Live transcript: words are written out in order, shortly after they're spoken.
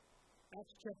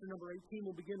Acts chapter number 18,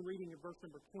 we'll begin reading at verse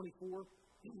number 24.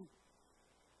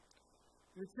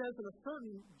 It says, "And a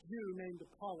certain Jew named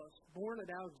Apollos, born at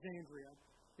Alexandria,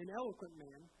 an eloquent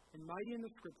man, and mighty in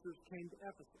the Scriptures, came to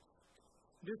Ephesus.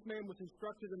 This man was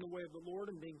instructed in the way of the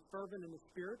Lord, and being fervent in the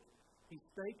Spirit, he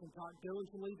spake and taught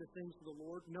diligently the things of the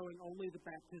Lord, knowing only the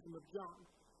baptism of John.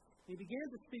 He began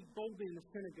to speak boldly in the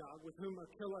synagogue, with whom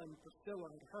Aquila and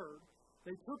Priscilla had heard.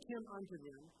 They took him unto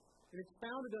them, and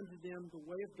expounded unto them the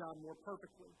way of God more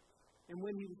perfectly. And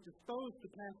when he was disposed to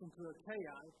pass into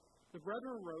Achaia, the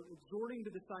brethren wrote, exhorting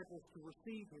the disciples to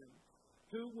receive him,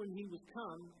 who, when he was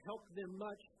come, helped them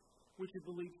much which had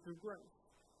believed through grace.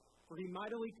 For he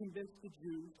mightily convinced the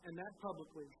Jews, and that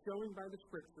publicly, showing by the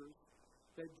Scriptures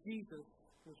that Jesus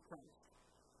was Christ."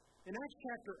 In Acts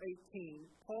chapter 18,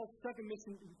 Paul's second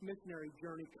missionary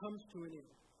journey comes to an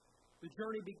end. The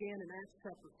journey began in Acts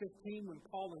chapter 15 when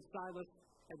Paul and Silas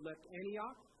had left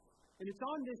Antioch. And it's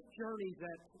on this journey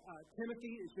that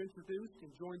Timothy is introduced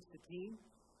and joins the team.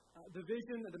 The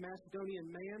vision of the Macedonian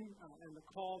man and the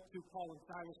call to Paul and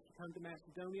Silas to come to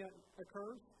Macedonia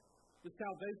occurs. The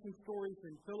salvation stories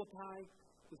in Philippi,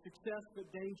 the success but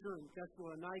danger in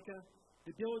Thessalonica,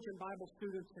 the diligent Bible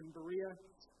students in Berea,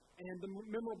 and the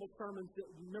memorable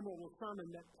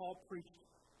sermon that Paul preached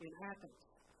in Athens.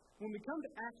 When we come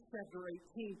to Acts chapter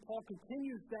 18, Paul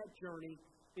continues that journey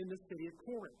in the city of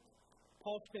Corinth.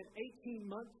 Paul spent 18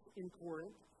 months in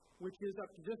Corinth, which is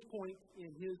up to this point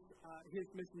in his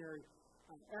missionary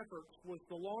efforts, was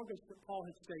the longest that Paul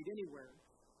had stayed anywhere.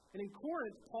 And in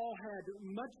Corinth, Paul had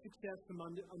much success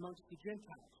amongst the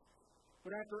Gentiles.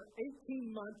 But after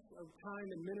 18 months of time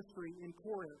in ministry in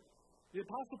Corinth, the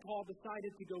Apostle Paul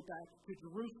decided to go back to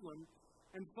Jerusalem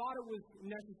and thought it was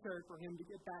necessary for him to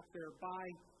get back there by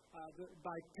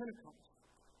Pentecost.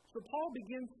 So Paul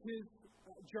begins his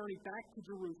journey back to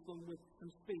Jerusalem with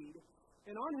some speed.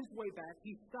 And on his way back,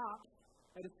 he stops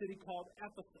at a city called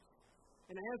Ephesus.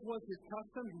 And as was his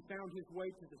custom, he found his way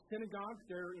to the synagogue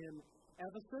there in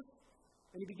Ephesus,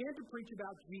 and he began to preach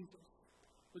about Jesus.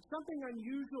 But something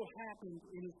unusual happened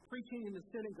in his preaching in the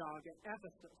synagogue at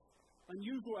Ephesus,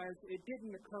 unusual as it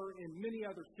didn't occur in many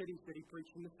other cities that he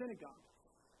preached in the synagogue.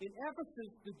 In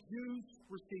Ephesus, the Jews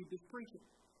received his preaching.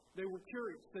 They were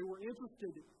curious. They were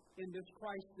interested in this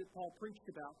Christ that Paul preached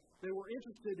about. They were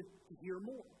interested to hear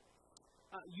more.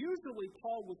 Usually,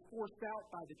 Paul was forced out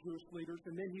by the Jewish leaders,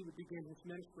 and then he would begin his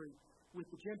ministry with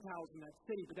the Gentiles in that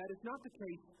city. But that is not the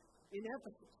case in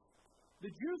Ephesus.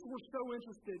 The Jews were so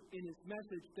interested in his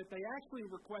message that they actually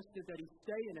requested that he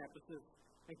stay in Ephesus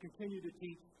and continue to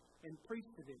teach and preach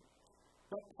to them.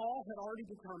 But Paul had already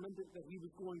determined that he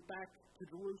was going back to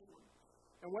Jerusalem.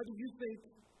 And whether you think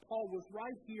Paul was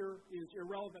right here is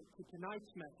irrelevant to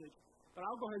tonight's message, but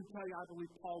I'll go ahead and tell you I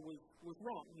believe Paul was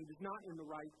wrong. He was not in the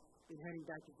right in heading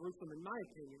back to Jerusalem, in my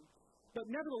opinion. But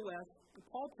nevertheless,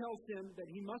 Paul tells him that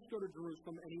he must go to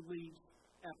Jerusalem, and he leaves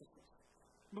Ephesus.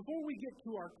 Before we get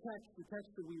to our text, the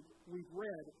text that we've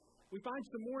read, we find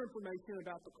some more information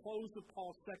about the close of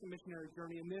Paul's second missionary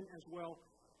journey, and then as well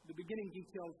the beginning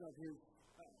details of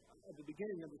the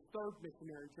beginning of his third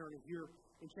missionary journey here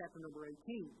in chapter number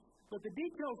 18. But the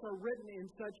details are written in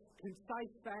such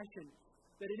concise fashion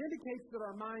that it indicates that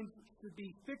our minds should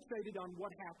be fixated on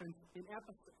what happens in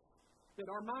Ephesus. That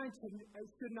our minds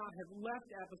should not have left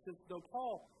Ephesus, though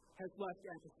Paul has left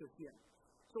Ephesus yet.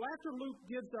 So after Luke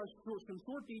gives us some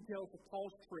short details of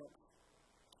Paul's trip,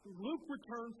 Luke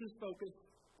returns his focus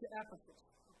to Ephesus.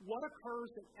 What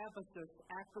occurs in Ephesus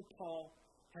after Paul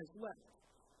has left?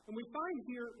 And we find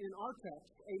here in our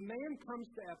text, a man comes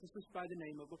to Ephesus by the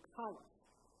name of Apollos.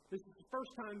 This is the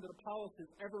first time that Apollos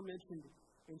is ever mentioned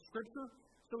in Scripture,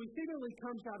 so he seemingly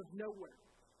comes out of nowhere.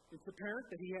 It's apparent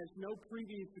that he has no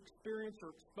previous experience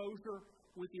or exposure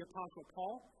with the Apostle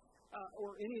Paul,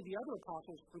 or any of the other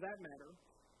apostles for that matter.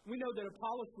 We know that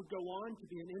Apollos would go on to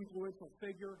be an influential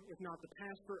figure, if not the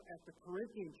pastor, at the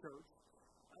Corinthian church.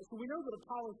 So we know that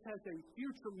Apollos has a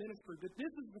future ministry, but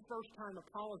this is the first time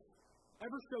Apollos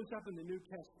ever shows up in the New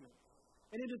Testament.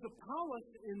 And it is Apollos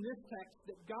in this text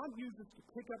that God uses to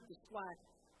pick up the slack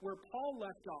where Paul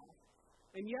left off.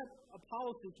 And yet,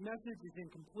 Apollos' message is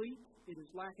incomplete. It is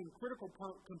lacking critical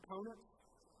components.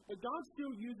 But God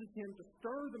still uses him to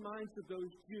stir the minds of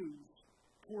those Jews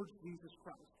towards Jesus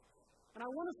Christ. And I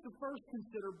want us to first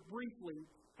consider briefly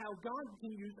how God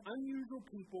can use unusual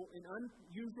people in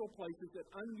unusual places at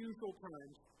unusual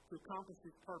times to accomplish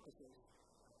his purposes.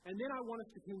 And then I want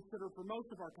us to consider for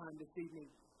most of our time this evening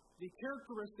the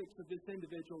characteristics of this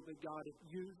individual that God has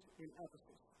used in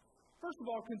Ephesus. First of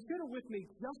all, consider with me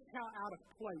just how out of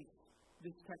place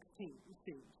this text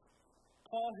seems.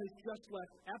 Paul has just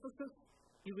left Ephesus.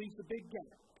 He leaves a big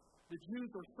gap. The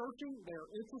Jews are searching. They are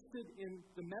interested in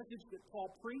the message that Paul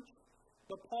preached,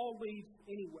 but Paul leaves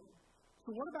anyway.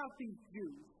 So what about these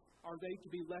Jews? Are they to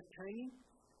be left hanging?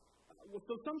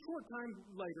 So some short time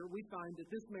later, we find that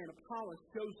this man Apollos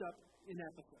shows up in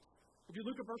Ephesus. If you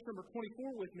look at verse number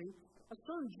 24 with me, a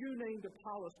certain Jew named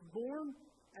Apollos, born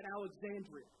at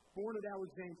Alexandria.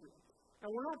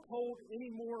 Now, we're not told any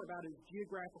more about his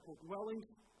geographical dwellings,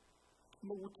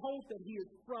 but we're told that he is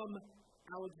from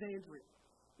Alexandria.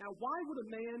 Now, why would a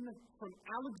man from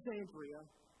Alexandria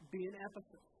be in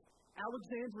Ephesus?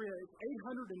 Alexandria is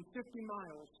 850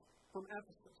 miles from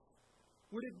Ephesus.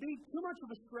 Would it be too much of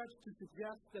a stretch to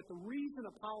suggest that the reason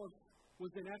Apollos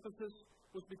was in Ephesus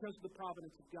was because of the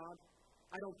providence of God?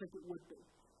 I don't think it would be.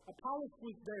 Apollos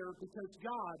was there because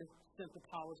God sent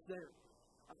Apollos there.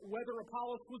 Whether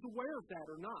Apollos was aware of that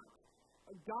or not,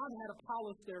 God had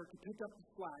Apollos there to pick up the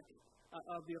slack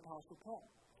of the Apostle Paul.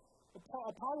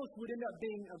 Apollos would end up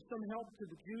being of some help to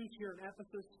the Jews here in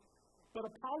Ephesus, but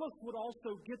Apollos would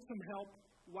also get some help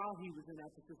while he was in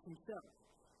Ephesus himself.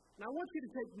 Now, I want you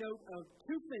to take note of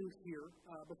two things here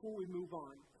before we move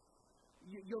on.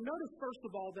 You'll notice, first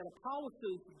of all, that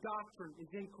Apollos' doctrine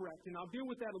is incorrect, and I'll deal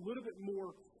with that a little bit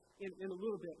more in a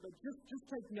little bit, but just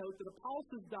take note that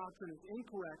Apollos' doctrine is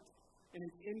incorrect and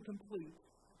it's incomplete,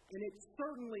 and it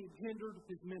certainly hindered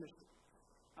his ministry.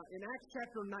 In Acts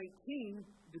chapter 19,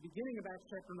 the beginning of Acts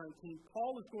chapter 19,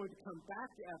 Paul is going to come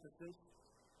back to Ephesus,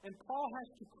 and Paul has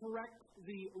to correct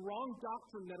the wrong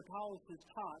doctrine that Apollos has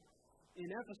taught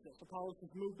in Ephesus. Apollos has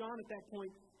moved on at that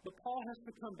point, but Paul has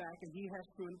to come back and he has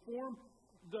to inform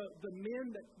the men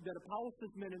that Apollos has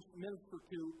ministered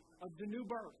to of the new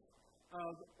birth,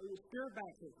 of spirit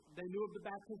baptism. They knew of the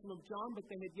baptism of John, but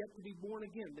they had yet to be born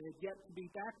again. They had yet to be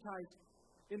baptized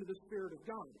into the Spirit of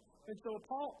God. And so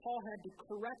Paul had to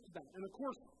correct that. And of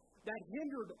course, that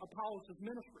hindered Apollos'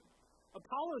 ministry.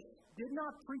 Apollos did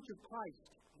not preach of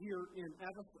Christ here in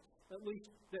Ephesus, at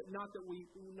least not that we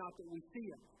see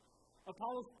it.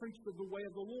 Apollos preached of the way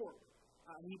of the Lord.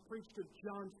 He preached of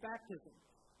John's baptism.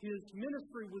 His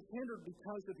ministry was hindered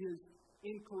because of his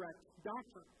incorrect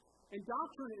doctrine. And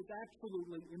doctrine is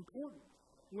absolutely important.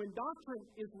 When doctrine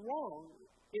is wrong,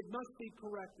 it must be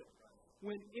corrected.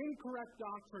 When incorrect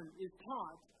doctrine is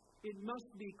taught, it must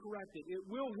be corrected. It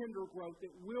will hinder growth.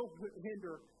 It will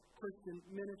hinder Christian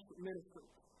ministry.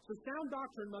 So sound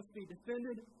doctrine must be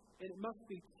defended, and it must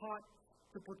be taught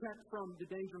to protect from the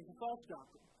dangers of false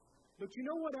doctrine. But you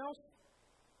know what else?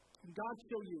 God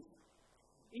still used him.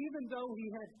 Even though he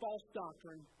had false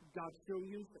doctrine, God still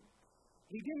used him.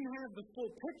 He didn't have the full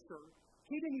picture.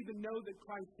 He didn't even know that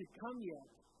Christ had come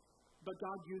yet, but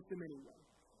God used him anyway.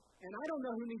 And I don't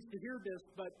know who needs to hear this,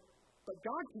 but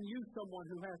God can use someone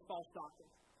who has false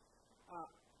doctrine. I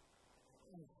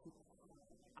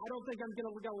don't think I'm going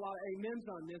to get a lot of amens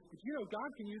on this, but you know, God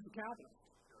can use a Calvinist.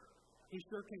 He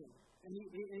sure can. And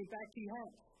in fact, he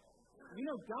has. You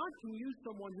know, God can use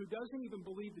someone who doesn't even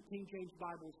believe the King James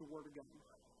Bible is the Word of God.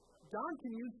 God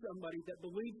can use somebody that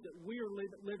believes that we are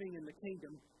living in the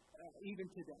kingdom even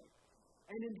today.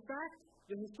 And in fact,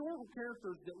 the historical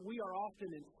characters that we are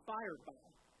often inspired by,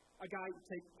 a guy,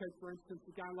 take for instance,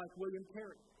 a guy like William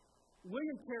Carey.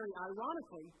 William Carey,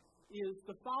 ironically, is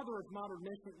the father of modern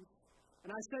missions.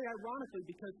 And I say ironically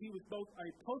because he was both a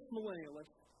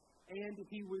postmillennialist and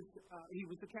he was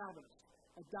a Calvinist,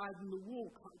 a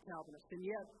dyed-in-the-wool Calvinist, and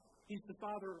yet he's the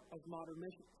father of modern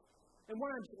missions. And what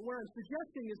I'm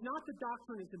suggesting is not that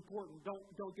doctrine is important.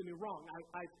 Don't get me wrong.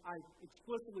 I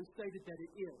explicitly stated that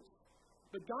it is.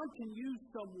 But God can use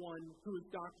someone who is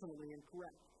doctrinally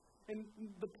incorrect. And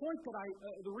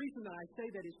the reason that I say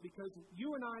that is because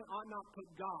you and I ought not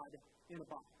put God in a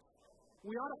box.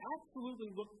 We ought to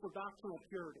absolutely look for doctrinal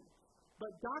purity. But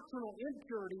doctrinal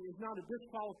impurity is not a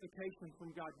disqualification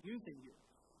from God using you.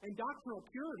 And doctrinal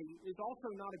purity is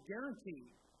also not a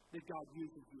guarantee that God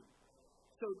uses you.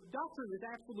 So doctrine is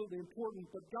absolutely important,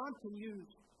 but God can use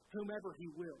whomever He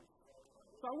will.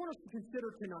 So I want us to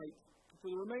consider tonight, for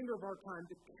the remainder of our time,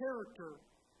 the character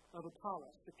of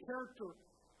Apollos, the character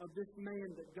of this man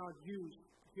that God used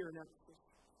here in Ephesus.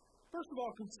 First of all,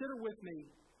 consider with me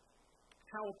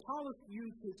how Apollos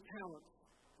used his talents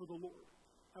for the Lord.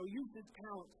 How he used his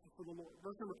talents for the Lord.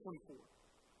 Verse number 24.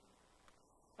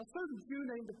 A certain Jew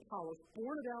named Apollos,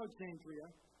 born at Alexandria,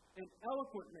 an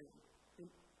eloquent man.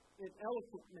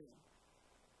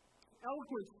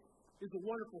 Eloquence is a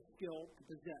wonderful skill to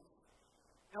possess.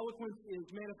 Eloquence is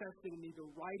manifested in either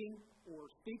writing or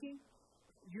speaking.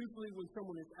 Usually when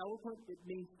someone is eloquent, it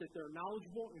means that they're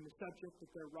knowledgeable in the subject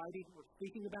that they're writing or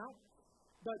speaking about.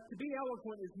 But to be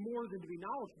eloquent is more than to be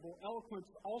knowledgeable. Eloquence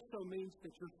also means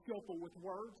that you're skillful with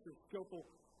words, you're skillful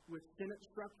with sentence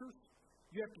structures.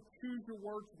 You have to choose your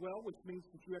words well, which means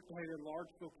that you have to have a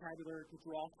large vocabulary to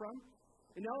draw from.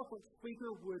 An eloquent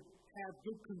speaker would have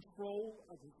good control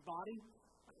of his body,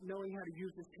 knowing how to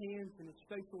use his hands and his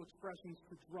facial expressions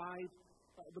to drive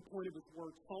the point of his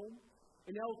words home.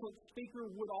 An eloquent speaker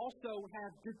would also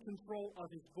have good control of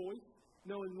his voice,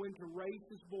 knowing when to raise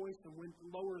his voice and when to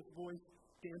lower his voice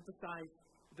to emphasize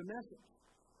the message.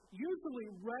 Usually,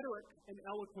 rhetoric and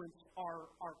eloquence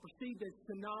are perceived as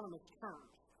synonymous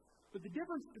terms. But the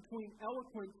difference between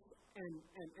eloquence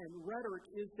and rhetoric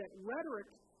is that rhetoric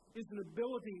is an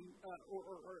ability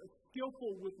or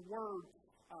skillful with words,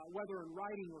 whether in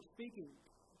writing or speaking.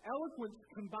 Eloquence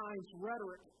combines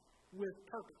rhetoric with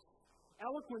purpose.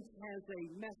 Eloquence has a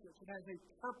message. It has a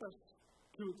purpose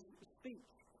to its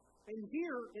speech. And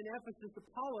here in Ephesus,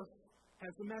 Apollos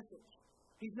has a message.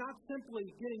 He's not simply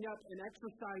getting up and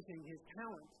exercising his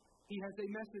talents. He has a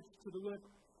message to deliver.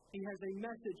 He has a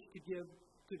message to give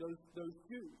to those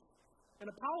Jews. And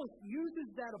Apollos uses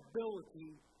that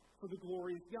ability for the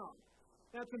glory of God.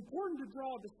 Now, it's important to draw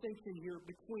a distinction here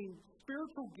between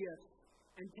spiritual gifts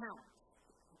and talents.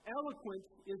 Eloquence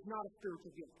is not a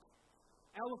spiritual gift.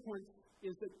 Eloquence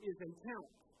is a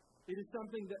talent. It is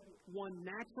something that one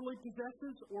naturally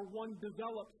possesses or one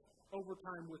develops over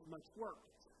time with much work.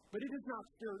 But it is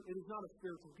not a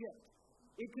spiritual gift.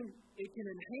 It can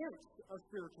enhance a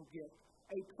spiritual gift.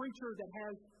 A preacher that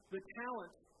has the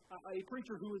talent, a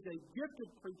preacher who is a gifted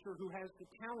preacher who has the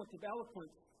talent of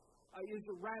eloquence is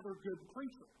a rather good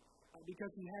preacher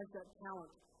because he has that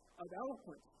talent of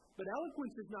eloquence. But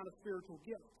eloquence is not a spiritual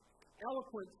gift.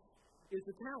 Eloquence is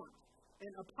a talent.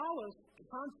 And Apollos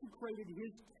consecrated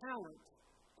his talent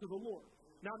to the Lord.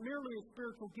 Not merely a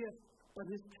spiritual gift, but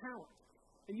his talent.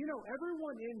 And you know,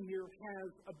 everyone in here has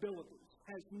abilities,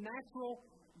 has natural,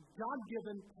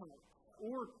 God-given talents,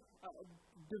 or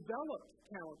developed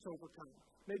talents over time.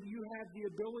 Maybe you have the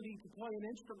ability to play an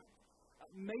instrument.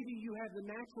 Maybe you have the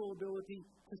natural ability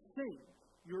to sing.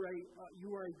 You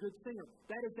are a good singer.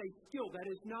 That is a skill. That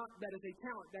is a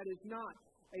talent. That is not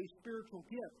a spiritual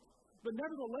gift. But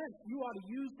nevertheless, you ought to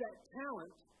use that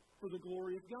talent for the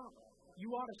glory of God.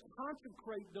 You ought to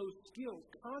consecrate those skills,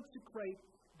 consecrate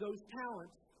those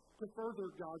talents to further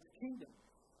God's kingdom.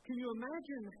 Can you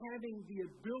imagine having the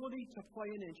ability to play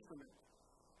an instrument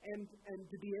and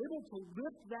to be able to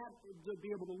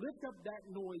lift up that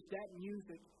noise, that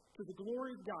music to the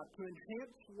glory of God, to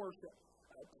enhance worship,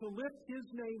 to lift His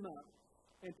name up,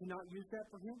 and to not use that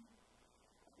for Him?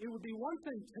 It would be one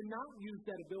thing to not use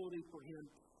that ability for Him,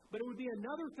 but it would be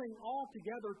another thing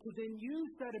altogether to then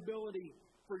use that ability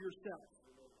for yourself.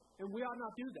 And we ought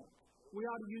not do that. We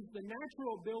ought to use the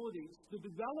natural abilities, the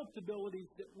developed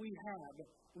abilities that we have.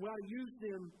 We ought to use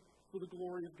them for the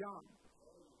glory of God.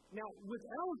 Now, with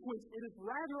eloquence, it is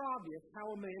rather obvious how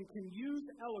a man can use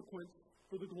eloquence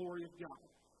for the glory of God,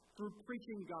 through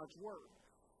preaching God's Word.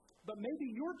 But maybe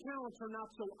your talents are not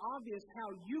so obvious how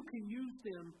you can use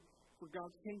them for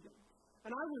God's kingdom.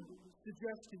 And I would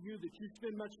suggest to you that you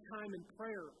spend much time in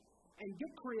prayer and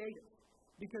get creative,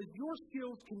 because your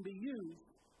skills can be used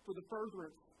for the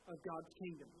furtherance of God's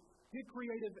kingdom. Get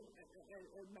creative,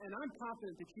 and I'm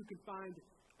confident that you can find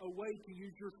a way to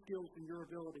use your skills and your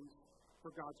abilities for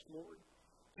God's glory.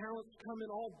 Talents come in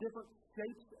all different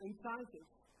shapes and sizes.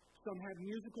 Some have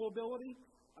musical ability,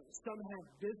 some have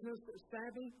business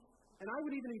savvy, and I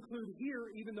would even include here,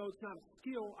 even though it's not a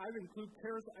skill, I would include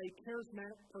a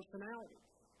charismatic personality.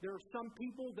 There are some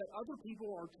people that other people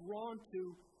are drawn to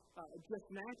just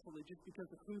naturally, just because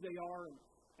of who they are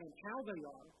and how they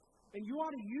are. And you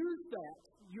ought to use that.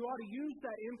 You ought to use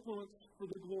that influence for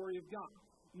the glory of God.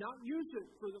 Not use it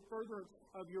for the furtherance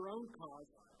of your own cause,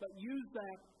 but use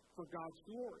that for God's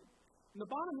glory. And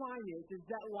the bottom line is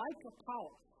that like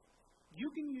Apollos, you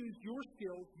can use your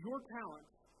skills, your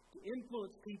talents, to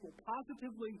influence people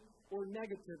positively or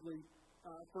negatively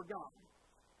for God.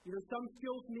 You know, some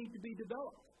skills need to be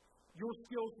developed. Your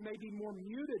skills may be more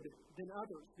muted than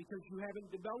others because you haven't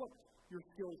developed your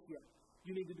skills yet.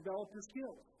 You need to develop your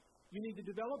skills. You need to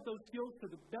develop those skills to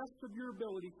the best of your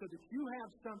ability so that you have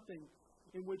something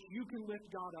in which you can lift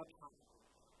God up high.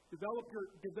 Develop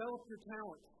your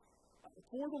talents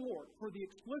for the Lord, for the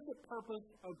explicit purpose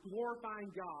of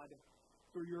glorifying God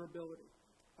through your ability.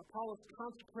 Apollos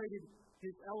consecrated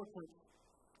his eloquence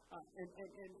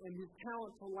and his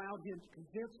talents allowed him to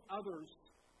convince others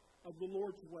of the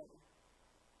Lord's way.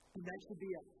 And that should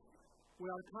be us. We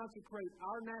ought to consecrate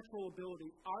our natural ability,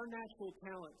 our natural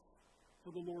talents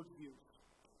for the Lord's use.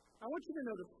 I want you to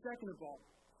notice, second of all,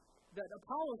 that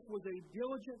Apollos was a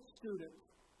diligent student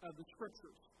of the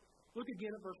Scriptures. Look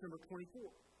again at verse number 24.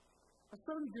 a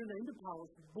certain Jew named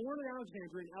Apollos, born in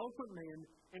Alexandria, an eloquent man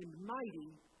and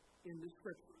mighty in the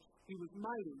Scriptures. He was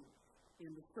mighty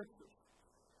in the Scriptures.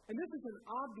 And this is an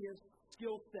obvious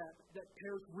skill set that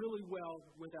pairs really well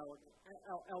with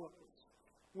eloquence.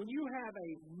 When you have a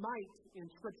might in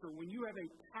Scripture, when you have a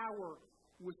power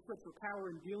with Scripture,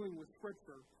 power in dealing with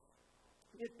Scripture,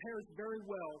 it pairs very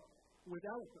well with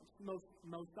eloquence,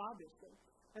 most obviously.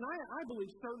 And I believe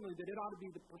certainly that it ought to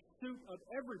be the pursuit of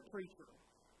every preacher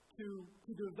to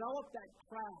develop that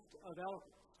craft of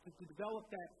eloquence, to develop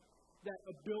that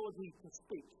ability to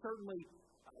speak. Certainly,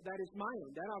 that is my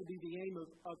aim. That ought to be the aim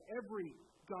of every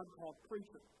God-called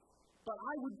preacher. But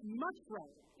I would much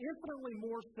rather, infinitely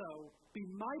more so, be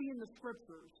mighty in the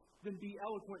Scriptures than be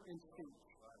eloquent in speech.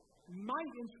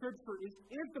 Might in Scripture is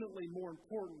infinitely more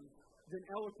important than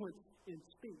eloquence in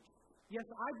speech. Yes,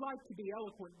 I'd like to be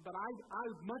eloquent, but I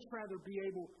would much rather be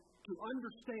able to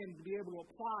understand, to be able to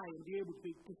apply, and be able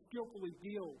to skillfully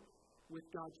deal with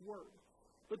God's Word.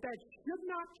 But that should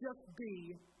not just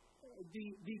be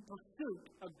the pursuit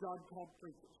of God-called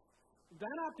preachers.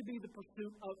 That ought to be the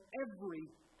pursuit of every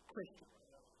Christian.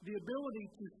 The ability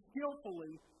to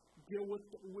skillfully deal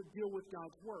with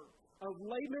God's Word, of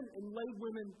laymen and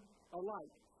laywomen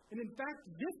alike. And in fact,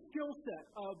 this skill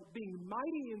set of being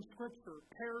mighty in Scripture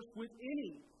pairs with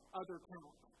any other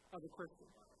talent of a Christian.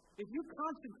 If you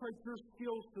consecrate your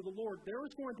skills to the Lord, there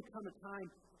is going to come a time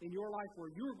in your life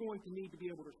where you're going to need to be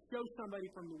able to show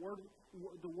somebody from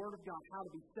the Word of God how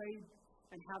to be saved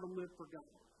and how to live for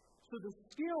God. So the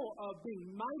skill of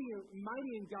being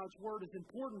mighty in God's Word is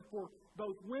important for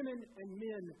both women and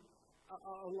men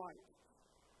alike.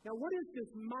 Now, what is this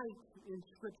might in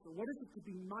Scripture? What is it to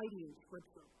be mighty in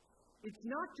Scripture? It's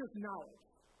not just knowledge.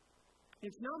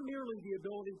 It's not merely the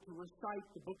ability to recite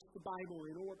the books of the Bible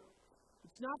in order.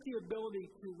 It's not the ability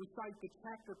to recite the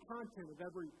chapter content of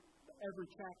every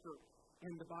chapter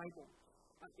in the Bible.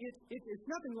 It's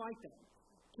nothing like that.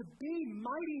 To be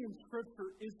mighty in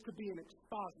Scripture is to be an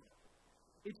expositor.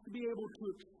 It's to be able to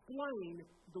explain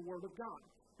the Word of God.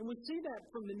 And we see that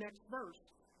from the next verse.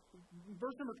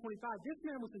 Verse number 25, this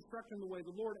man was instructed in the way of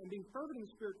the Lord, and being fervent in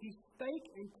the Spirit, he spake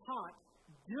and taught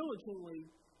diligently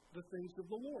the things of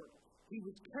the Lord. He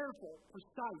was careful,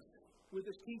 precise with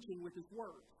his teaching, with his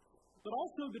words. But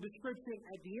also the description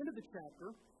at the end of the chapter,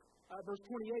 verse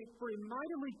 28, for he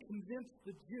mightily convinced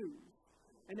the Jews,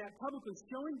 and that publicly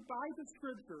showing by the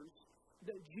Scriptures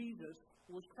that Jesus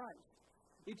was Christ.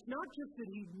 It's not just that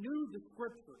he knew the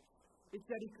Scriptures, it's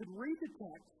that he could read the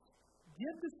text,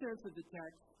 get the sense of the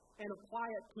text, and apply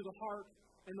it to the heart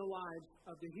and the lives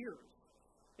of the hearers.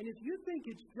 And if you think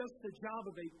it's just the job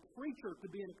of a preacher to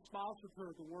be an expositor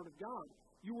of the Word of God,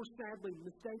 you were sadly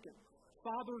mistaken.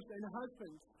 Fathers and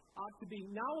husbands ought to be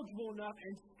knowledgeable enough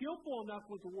and skillful enough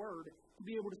with the Word to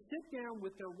be able to sit down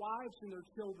with their wives and their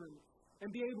children and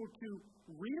be able to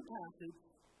read a passage,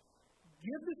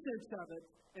 give the sense of it,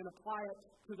 and apply it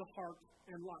to the heart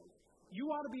and life. You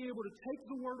ought to be able to take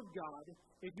the Word of God.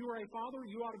 If you are a father,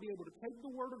 you ought to be able to take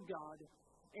the Word of God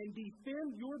and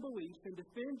defend your beliefs and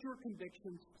defend your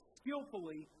convictions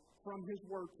skillfully from His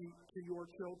Word to your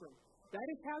children. That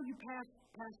is how you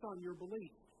pass on your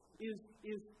belief, is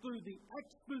through the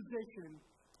exposition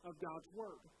of God's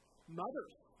Word.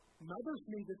 Mothers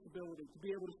need this ability to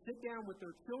be able to sit down with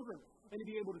their children and to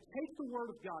be able to take the Word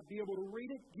of God, be able to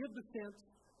read it, give the sense,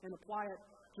 and apply it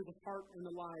to the heart and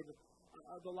the lives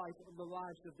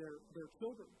of their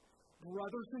children.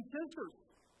 Brothers and sisters,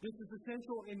 this is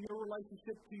essential in your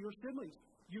relationship to your siblings.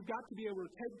 You've got to be able to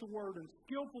take the Word and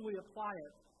skillfully apply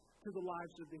it to the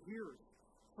lives of the hearers.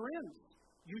 Friends,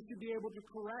 you should be able to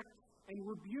correct and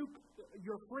rebuke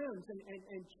your friends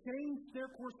and change their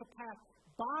course of path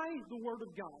by the Word of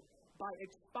God, by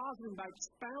expositing, by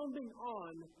expounding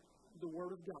on the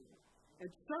Word of God. And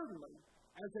certainly,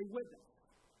 as a witness,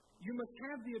 you must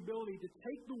have the ability to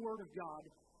take the Word of God,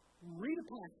 read a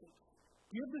passage,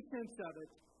 give the sense of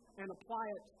it, and apply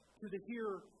it to the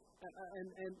hearer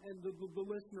and the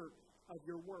listener of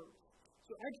your words.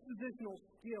 So expositional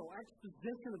skill,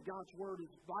 exposition of God's Word is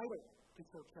vital to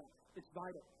church health. It's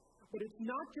vital. But it's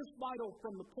not just vital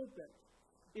from the pulpit.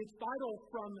 It's vital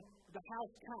from the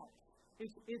house couch.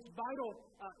 It's vital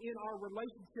in our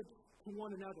relationships to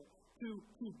one another.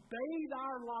 To bathe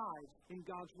our lives in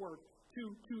God's Word.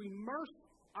 To immerse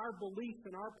our beliefs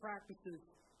and our practices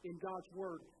in God's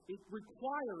Word. It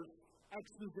requires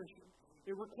exposition.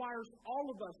 It requires all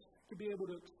of us to be able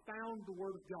to expound the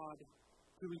Word of God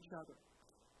to each other.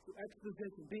 So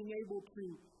exposition, being able to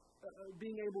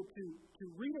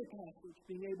read a passage,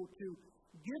 being able to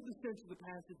give the sense of the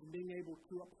passage, and being able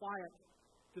to apply it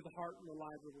to the heart and the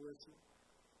lives of the listener.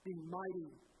 Being mighty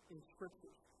in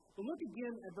Scripture. But look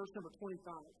again at verse number 25.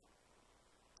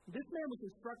 This man was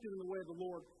instructed in the way of the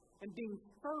Lord and being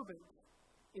fervent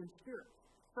in spirit.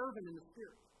 Fervent in the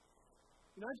spirit.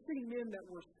 You know, I've seen men that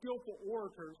were skillful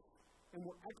orators and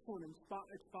were excellent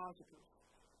expositors.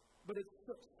 But it's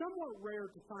somewhat rare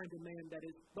to find a man that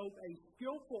is both a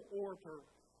skillful orator,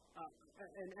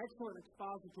 an excellent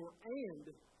expositor, and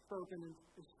fervent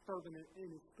in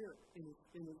his spirit,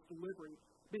 in his delivery,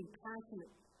 being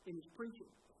passionate in his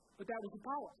preaching. But that was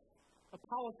Apollos.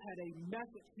 Apollos had a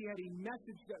message. He had a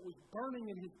message that was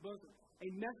burning in his bosom, a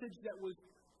message that was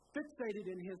fixated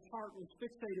in his heart, was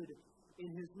fixated in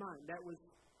his mind. That was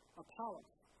Apollos.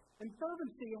 And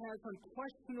fervency has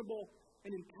unquestionable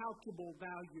and incalculable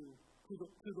value to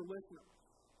the listener.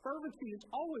 Fervency is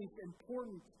always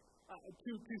important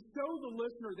to show the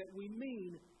listener that we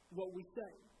mean what we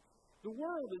say. The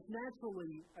world is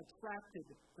naturally attracted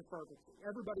to fervency.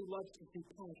 Everybody loves to see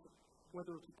passion,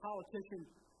 whether it's a politician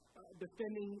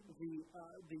defending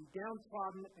the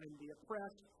downtrodden and the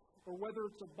oppressed, or whether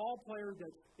it's a ball player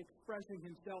that's expressing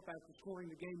himself after scoring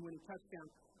the game-winning touchdown.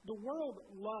 The world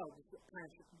loves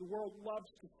passion. The world loves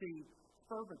to see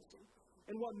fervency.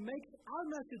 And what makes our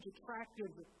message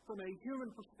attractive from a human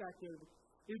perspective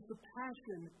is the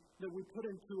passion that we put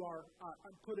into our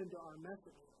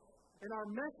message. And our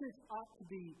message ought to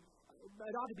be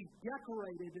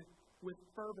decorated with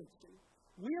fervency.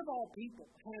 We of all people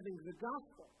having the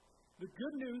gospel, the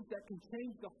good news that can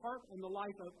change the heart and the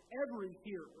life of every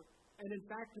hearer. And in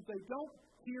fact, if they don't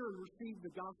hear and receive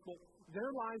the gospel, their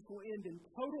lives will end in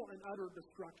total and utter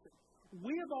destruction.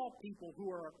 We of all people who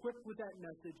are equipped with that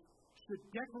message should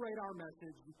decorate our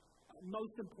message,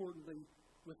 most importantly,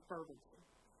 with fervency.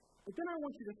 But then I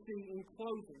want you to see in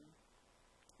closing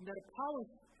that Apollos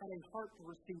had a heart to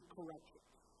receive correction.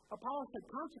 Apollos had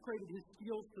consecrated his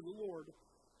skills to the Lord.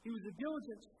 He was a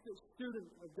diligent student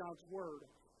of God's Word.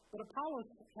 But Apollos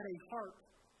had a heart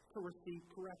to receive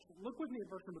correction. Look with me at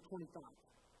verse number 25.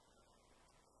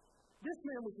 This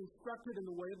man was instructed in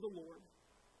the way of the Lord,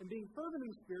 and being fervent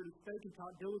in spirit, he spake and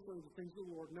taught diligently the things of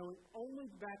the Lord, knowing only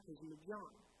the baptism of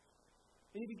John.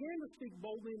 And he began to speak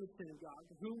boldly in the synagogue,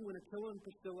 whom when Aquila and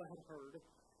Priscilla had heard,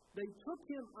 they took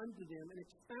him unto them and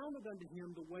expounded unto him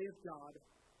the way of God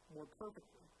more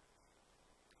perfectly.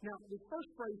 Now, this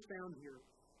first phrase found here,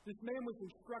 this man was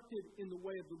instructed in the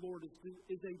way of the Lord,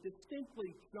 is a distinctly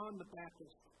John the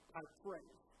Baptist type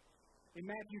phrase. In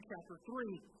Matthew chapter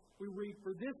 3, we read,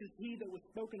 "For this is he that was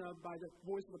spoken of by the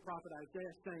voice of the prophet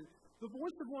Isaiah, saying, The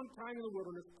voice of one crying in the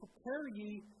wilderness, Prepare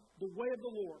ye the way of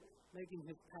the Lord, making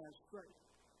his paths straight."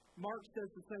 Mark says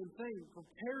the same thing,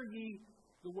 "Prepare ye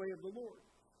the way of the Lord."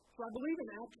 So I believe in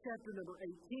Acts chapter number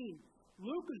 18,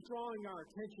 Luke is drawing our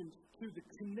attention to the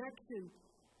connection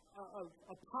of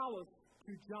Apollos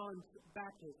to John's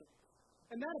baptism.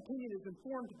 And that opinion is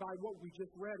informed by what we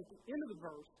just read at the end of the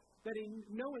verse, that in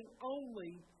knowing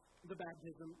only the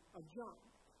baptism of John.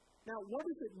 Now, what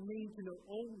does it mean to know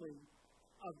only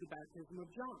of the baptism of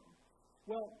John?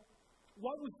 Well,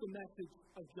 what was the message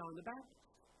of John the Baptist?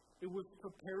 It was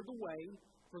prepare the way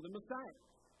for the Messiah.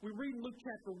 We read in Luke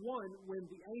chapter 1 when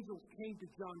the angels came to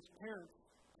John's parents,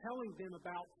 telling them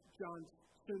about John's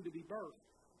soon-to-be birth.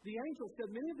 The angel said,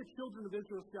 "Many of the children of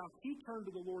Israel shall he turn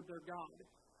to the Lord their God.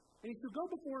 And he shall go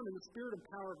before him in the spirit and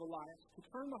power of Elias, to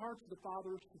turn the hearts of the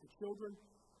fathers to the children,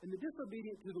 and the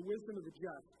disobedient to the wisdom of the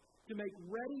just, to make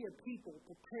ready a people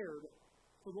prepared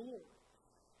for the Lord."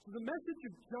 So the message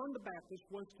of John the Baptist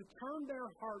was to turn their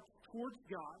hearts towards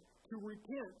God, to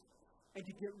repent, and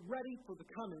to get ready for the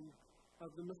coming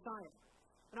of the Messiah.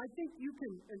 And I think you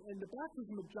can, and the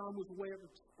baptism of John was a way of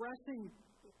expressing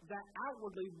that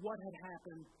outwardly what had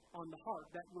happened on the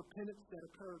heart, that repentance that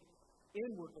occurred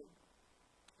inwardly.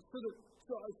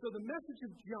 So the message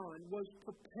of John was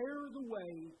prepare the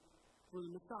way for the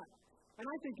Messiah. And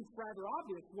I think it's rather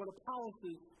obvious what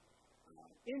Apollos'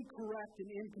 incorrect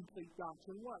and incomplete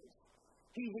doctrine was.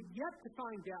 He had yet to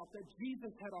find out that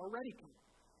Jesus had already come.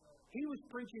 He was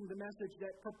preaching the message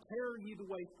that prepare ye the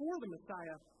way for the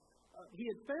Messiah. He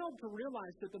had failed to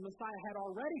realize that the Messiah had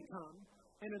already come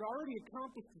and had already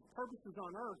accomplished his purposes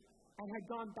on earth and had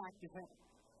gone back to heaven.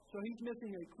 So he's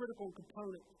missing a critical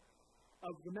component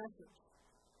of the message.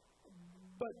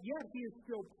 But yet he is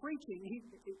still preaching.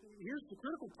 Here's the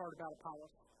critical part about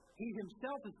Apollos. He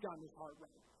himself has gotten his heart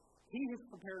ready. He has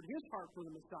prepared his heart for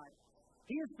the Messiah.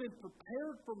 He has been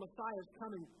prepared for Messiah's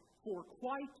coming for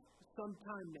quite some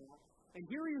time now. And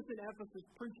here he is in Ephesus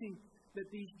preaching that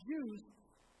these Jews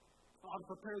ought to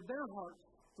prepare their hearts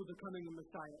for the coming of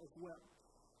Messiah as well.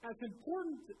 Now, it's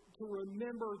important to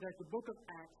remember that the book of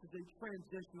Acts is a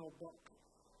transitional book.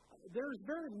 There is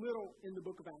very little in the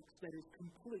book of Acts that is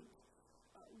complete.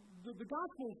 The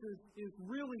Gospels is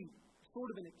really sort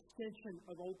of an extension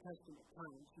of Old Testament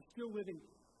times. You're still living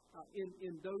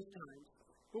in those times.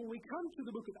 But when we come to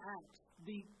the book of Acts,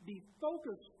 the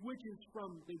focus switches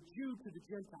from the Jew to the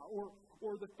Gentile,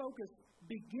 or the focus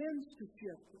begins to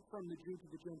shift from the Jew to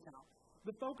the Gentile.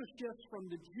 The focus shifts from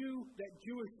the Jew, that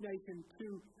Jewish nation, to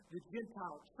the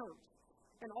Gentile church.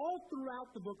 And all throughout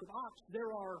the book of Acts,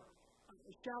 there are,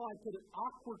 shall I put it,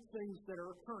 awkward things that are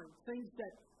occurring, things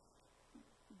that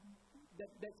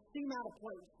seem out of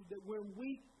place, that when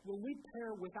we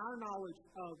pair with our knowledge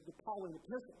of the Pauline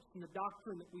epistles and the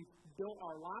doctrine that we've built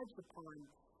our lives upon,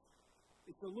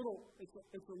 it's a little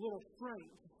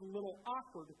strange, it's a little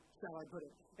awkward, shall I put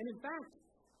it. And in fact,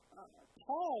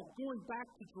 Paul going back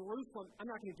to Jerusalem, I'm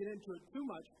not going to get into it too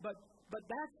much, but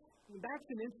that's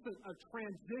an instant of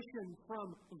transition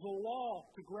from the law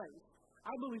to grace.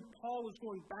 I believe Paul is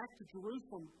going back to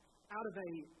Jerusalem out of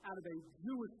a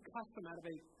Jewish custom, out of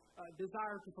a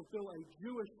desire to fulfill a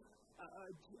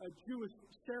Jewish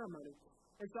ceremony.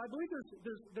 And so I believe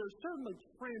there's certainly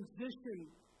transition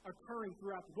occurring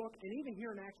throughout the book, and even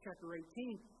here in Acts chapter 18,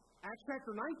 Acts chapter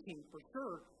 19 for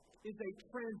sure is a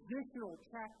transitional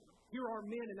chapter. Here are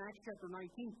men in Acts chapter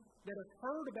 19 that have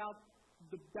heard about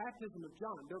the baptism of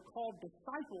John. They're called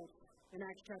disciples in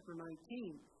Acts chapter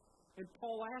 19. And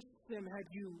Paul asks them, have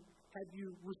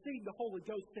you received the Holy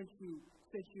Ghost since you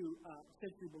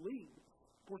believed?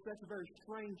 Of course, that's a very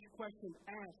strange question to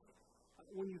ask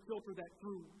when you filter that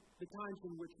through the times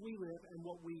in which we live and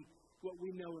what we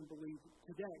know and believe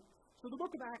today. So the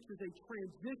book of Acts is a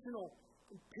transitional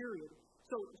period.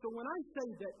 So when I say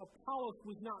that Apollos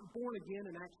was not born again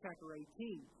in Acts chapter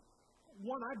 18,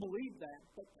 one, I believe that.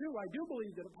 But two, I do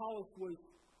believe that Apollos was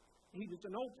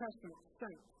an Old Testament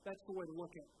saint. That's the way to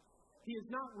look at it. He has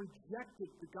not rejected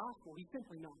the gospel. He's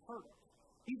simply not heard it.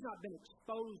 He's not been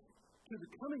exposed to the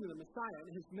coming of the Messiah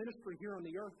and his ministry here on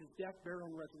the earth, his death,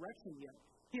 burial, and resurrection yet.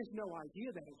 He has no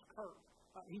idea that has occurred.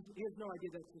 He has no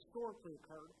idea that's historically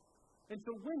occurred. And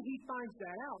so when he finds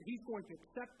that out, he's going to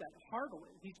accept that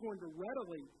heartily. He's going to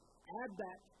readily add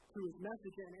that to his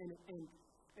message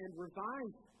and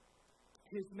revise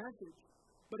his message.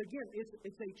 But again,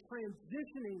 it's a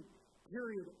transitioning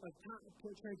period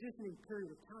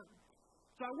of time.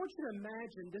 So I want you to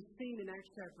imagine this scene in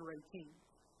Acts chapter 18.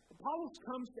 Apollos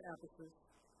comes to Ephesus,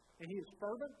 and he is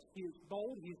fervent, he is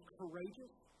bold, he is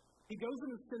courageous. He goes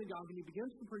into the synagogue and he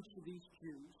begins to preach to these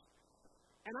Jews.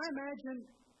 And I imagine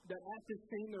that at this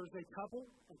scene there's a couple,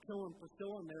 Aquila and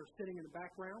Priscilla, and they're sitting in the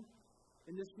background.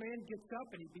 And this man gets up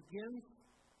and he begins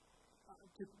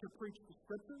to preach the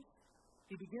Scriptures.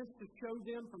 He begins to show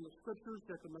them from the Scriptures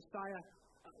that the Messiah,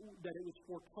 that it was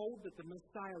foretold that the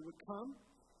Messiah would come.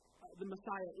 The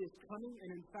Messiah is coming, and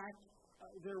in fact,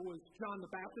 there was John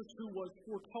the Baptist who was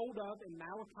foretold of in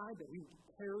Malachi that he would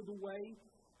prepare the way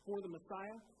for the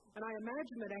Messiah. And I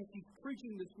imagine that as he's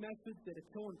preaching this message that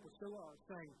Aquila and Priscilla are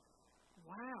saying,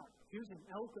 wow, here's an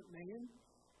eloquent man.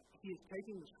 He is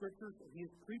taking the Scriptures and he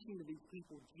is preaching to these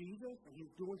people Jesus, and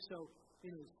he's doing so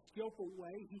in a skillful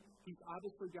way. He's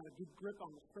obviously got a good grip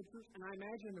on the Scriptures. And I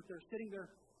imagine that they're sitting there,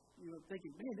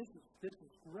 thinking, man, this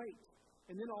is great.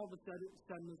 And then all of a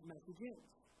sudden his message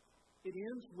ends. It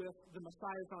ends with the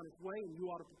Messiah is on his way and you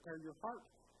ought to prepare your heart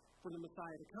for the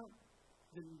Messiah to come.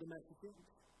 Then the message ends.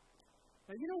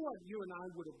 Now, you know what you and I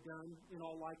would have done in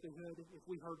all likelihood if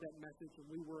we heard that message and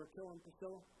we were Aquila and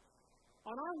Priscilla?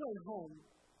 On our way home,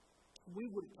 we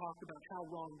would have talked about how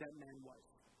wrong that man was.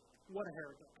 What a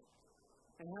heretic.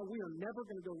 And how we are never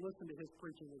going to go listen to his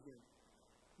preaching again.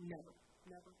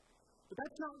 Never. But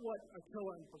that's not what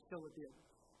Aquila and Priscilla did.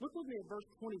 Look with me at verse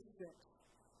 26.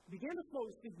 Began to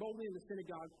speak boldly in the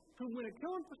synagogue, whom when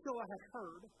Aquila and Priscilla had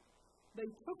heard, they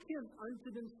took him unto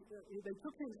them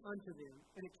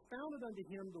and expounded unto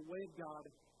him the way of God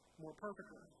more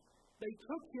perfectly. They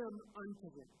took him unto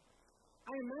them.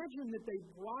 I imagine that they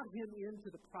brought him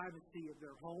into the privacy of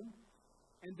their home,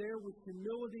 and there with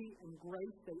humility and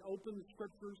grace they opened the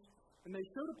Scriptures, and they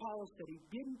showed Apollos that he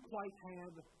didn't quite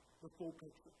have the full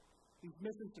picture. He's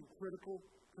missing some critical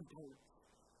components.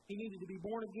 He needed to be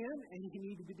born again, and he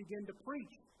needed to begin to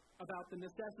preach about the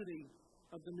necessity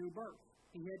of the new birth.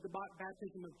 He had the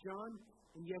baptism of John,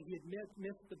 and yet he had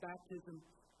missed the baptism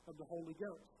of the Holy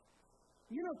Ghost.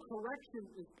 You know, correction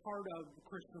is part of the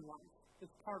Christian life.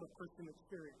 It's part of Christian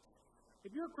experience.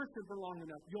 If you're a Christian for long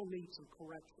enough, you'll need some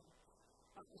correction.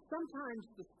 Sometimes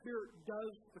the Spirit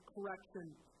does the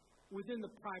correction within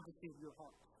the privacy of your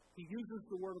heart. He uses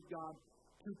the Word of God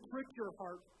to prick your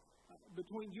heart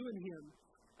between you and Him,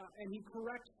 and He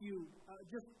corrects you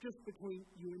just between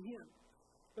you and Him.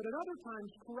 But at other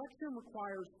times, correction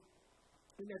requires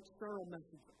an external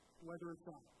messenger. whether it's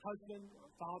a husband, or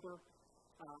a father,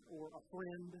 or a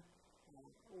friend,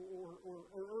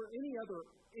 or any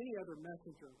other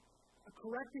messenger. A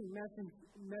correcting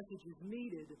message is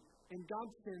needed, and God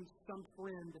sends some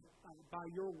friend by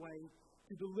your way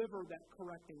to deliver that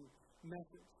correcting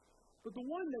message. But the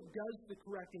one that does the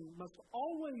correcting must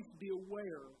always be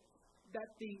aware that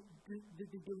the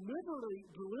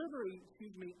delivery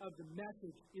of the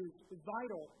message is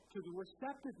vital to the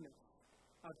receptiveness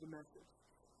of the message.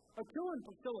 Aquila and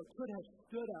Priscilla could have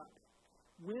stood up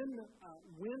when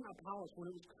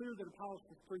it was clear that Apollos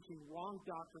was preaching wrong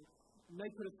doctrine, and they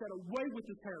could have said, "Away with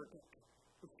this heretic.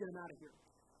 Let's get him out of here."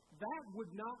 That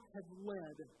would not have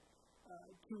led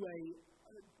to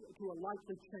a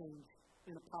likely change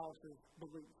in Apollos'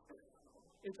 belief.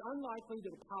 It's unlikely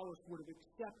that Apollos would have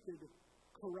accepted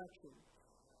correction.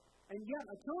 And yet,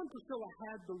 Aquila and Priscilla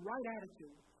had the right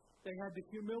attitude. They had the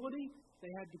humility,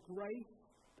 they had the grace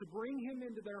to bring him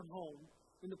into their home,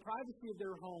 in the privacy of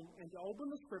their home, and to open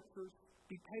the Scriptures,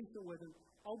 be patient with him,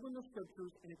 open the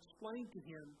Scriptures, and explain to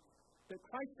him that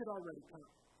Christ had already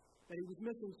come, that he was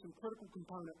missing some critical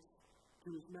components to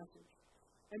his message.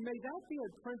 And may that be a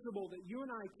principle that you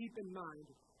and I keep in mind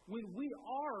when we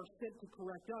are sent to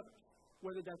correct others,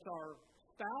 whether that's our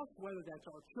spouse, whether that's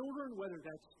our children, whether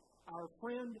that's our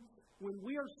friend. When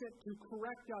we are sent to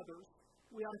correct others,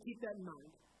 we ought to keep that in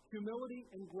mind. Humility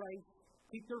and grace,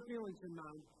 keep their feelings in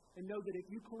mind, and know that if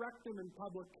you correct them in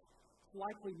public, it's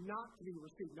likely not to be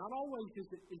received. Not always is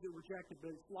it rejected,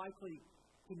 but it's likely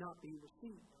to not be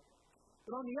received.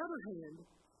 But on the other hand,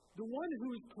 the one who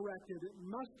is corrected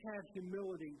must have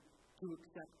humility to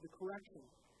accept the correction.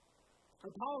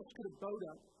 Apollos could have bowed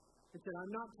up and said,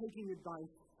 "I'm not taking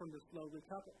advice from this lowly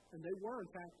couple." And they were, in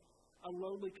fact, a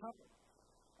lowly couple.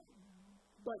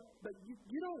 But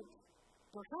you don't,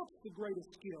 perhaps the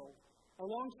greatest skill,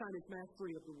 alongside his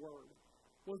mastery of the Word,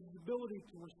 was his ability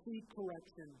to receive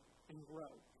correction and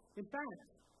grow. In fact,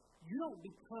 you don't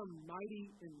become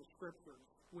mighty in the Scriptures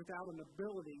without an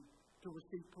ability to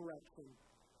receive correction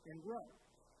and grow.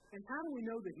 And how do we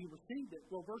know that he received it?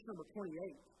 Well, verse number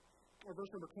 28, or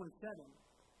verse number 27.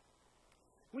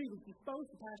 When he was disposed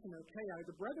to pass in Achaia,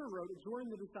 the brethren wrote, exhorting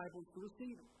the disciples to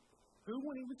receive him, who,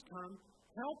 when he was come,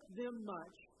 helped them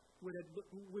much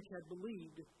which had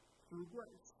believed through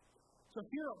grace. So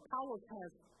here Apollos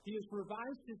he has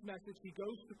revised his message. He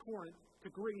goes to Corinth, to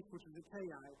Greece, which is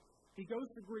Achaia. He goes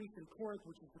to Greece and Corinth,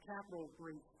 which is the capital of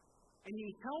Greece. And he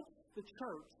helps the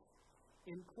church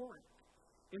in Corinth.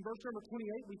 In verse number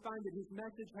 28, we find that his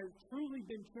message has truly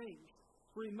been changed.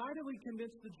 For he mightily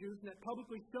convinced the Jews, and that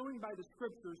publicly showing by the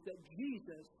Scriptures that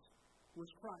Jesus was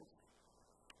Christ.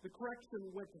 The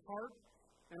correction went to heart,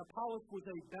 and Apollos was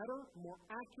a better, more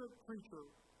accurate preacher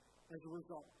as a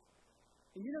result.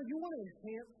 And you want to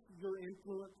enhance your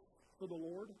influence for the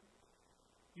Lord?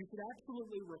 You should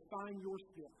absolutely refine your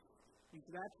skills. You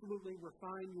should absolutely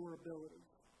refine your abilities.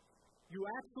 You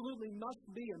absolutely must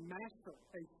be a master,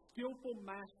 a skillful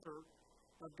master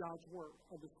of God's Word,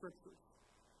 of the Scriptures.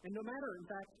 And no matter, in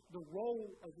fact, the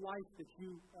role of life that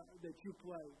you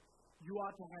play, you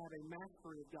ought to have a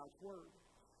mastery of God's Word.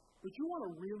 But you want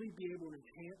to really be able to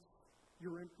enhance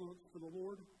your influence for the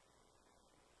Lord?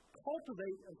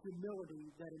 Cultivate a humility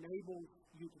that enables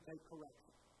you to take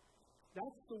correction.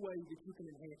 That's the way that you can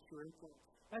enhance your influence.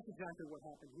 That's exactly what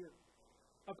happened here.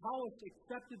 Apollos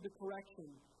accepted the correction,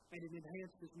 and it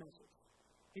enhanced his message.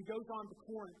 He goes on to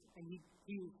Corinth, and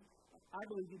I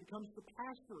believe he becomes the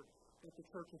pastor at the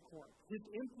church of Corinth. His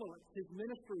influence, his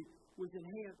ministry was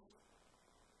enhanced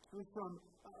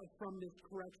from this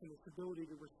correction, this ability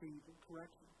to receive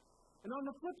correction. And on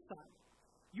the flip side,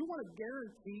 you want to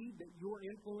guarantee that your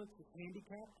influence is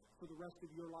handicapped for the rest of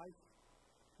your life?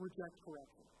 Reject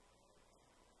correction.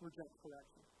 Reject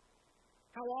correction.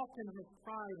 How often has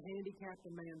pride handicapped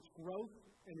a man's growth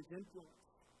and his influence?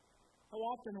 How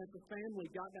often has the family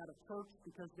gotten out of church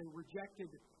because they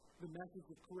rejected the message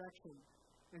of correction?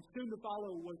 And soon to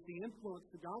follow was the influence,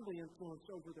 the godly influence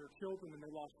over their children, and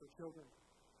they lost their children.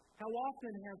 How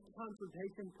often has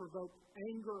confrontation provoked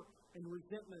anger and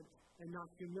resentment and not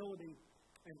humility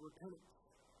and repentance?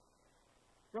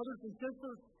 Brothers and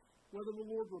sisters, whether the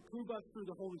Lord reprove us through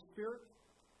the Holy Spirit,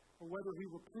 or whether he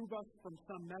reprove us from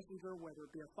some messenger, whether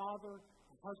it be a father,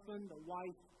 a husband, a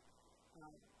wife,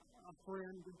 a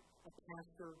friend, a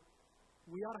pastor,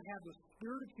 we ought to have the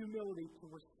spirit of humility to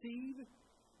receive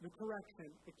the correction,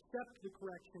 accept the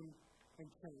correction, and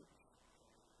change.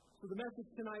 So the message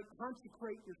tonight,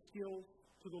 consecrate your skills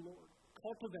to the Lord.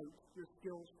 Cultivate your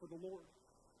skills for the Lord.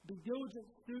 Be diligent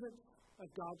students of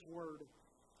God's Word,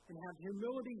 and have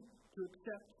humility to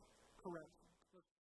accept correction.